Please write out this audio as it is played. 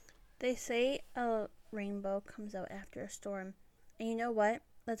They say a rainbow comes out after a storm. And you know what?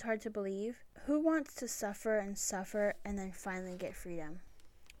 That's hard to believe. Who wants to suffer and then finally get freedom?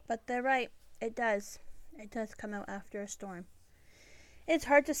 But they're right. It does. It does come out after a storm. It's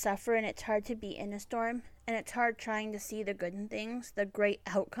hard to suffer and it's hard to be in a storm. And it's hard trying to see the good in things, the great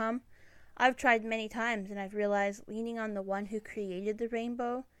outcome. I've tried many times and I've realized leaning on the one who created the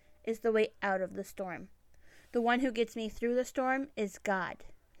rainbow is the way out of the storm. The one who gets me through the storm is God.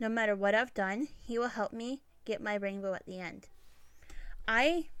 No matter what I've done, He will help me get my rainbow at the end.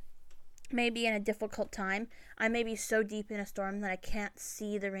 I may be in a difficult time. I may be so deep in a storm that I can't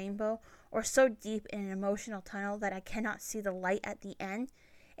see the rainbow, or so deep in an emotional tunnel that I cannot see the light at the end.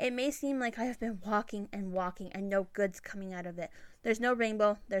 It may seem like I have been walking and no good's coming out of it. There's no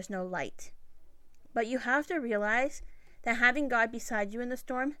rainbow, there's no light. But you have to realize that having God beside you in the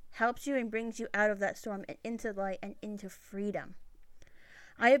storm helps you and brings you out of that storm and into light and into freedom.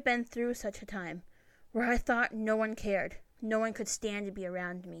 I have been through such a time where I thought no one cared, no one could stand to be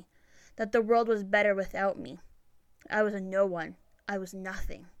around me, that the world was better without me. I was a no one. I was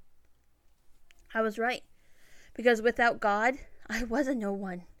nothing. I was right, because without God, I was a no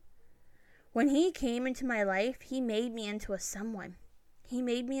one. When He came into my life, He made me into a someone. He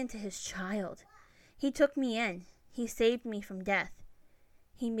made me into His child. He took me in. He saved me from death.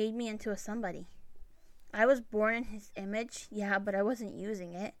 He made me into a somebody. I was born in His image, yeah, but I wasn't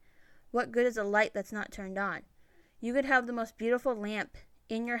using it. What good is a light that's not turned on? You could have the most beautiful lamp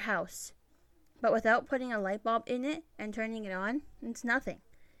in your house, but without putting a light bulb in it and turning it on, it's nothing.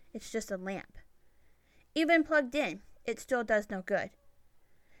 It's just a lamp. Even plugged in, it still does no good.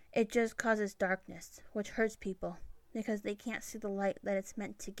 It just causes darkness, which hurts people because they can't see the light that it's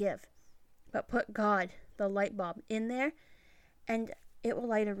meant to give. But put God, the light bulb, in there, and it will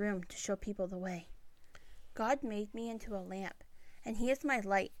light a room to show people the way. God made me into a lamp, and He is my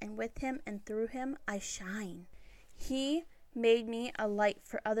light, and with Him and through Him I shine. He made me a light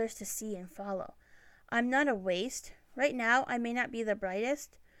for others to see and follow. I'm not a waste. Right now, I may not be the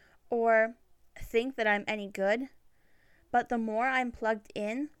brightest or think that I'm any good, but the more I'm plugged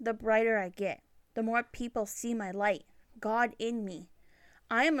in, the brighter I get. The more people see my light, God in me.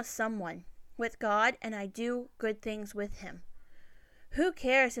 I am a someone with God, and I do good things with Him. Who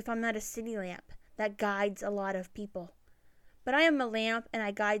cares if I'm not a city lamp that guides a lot of people? But I am a lamp, and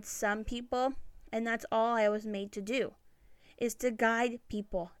I guide some people, and that's all I was made to do, is to guide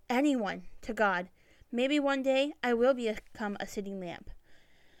people, anyone, to God. Maybe one day I will become a city lamp.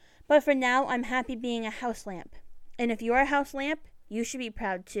 But for now, I'm happy being a house lamp. And if you're a house lamp, you should be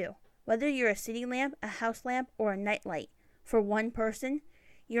proud too. Whether you're a city lamp, a house lamp, or a night light, for one person,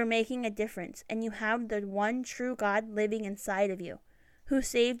 you're making a difference, and you have the one true God living inside of you, who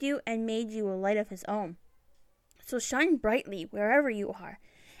saved you and made you a light of His own. So shine brightly wherever you are,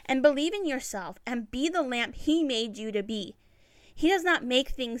 and believe in yourself, and be the lamp He made you to be. He does not make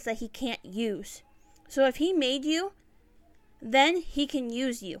things that He can't use. So if He made you, then He can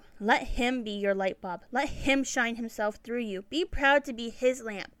use you. Let Him be your light bulb. Let Him shine Himself through you. Be proud to be His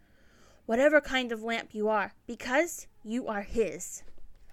lamp, whatever kind of lamp you are, because you are His.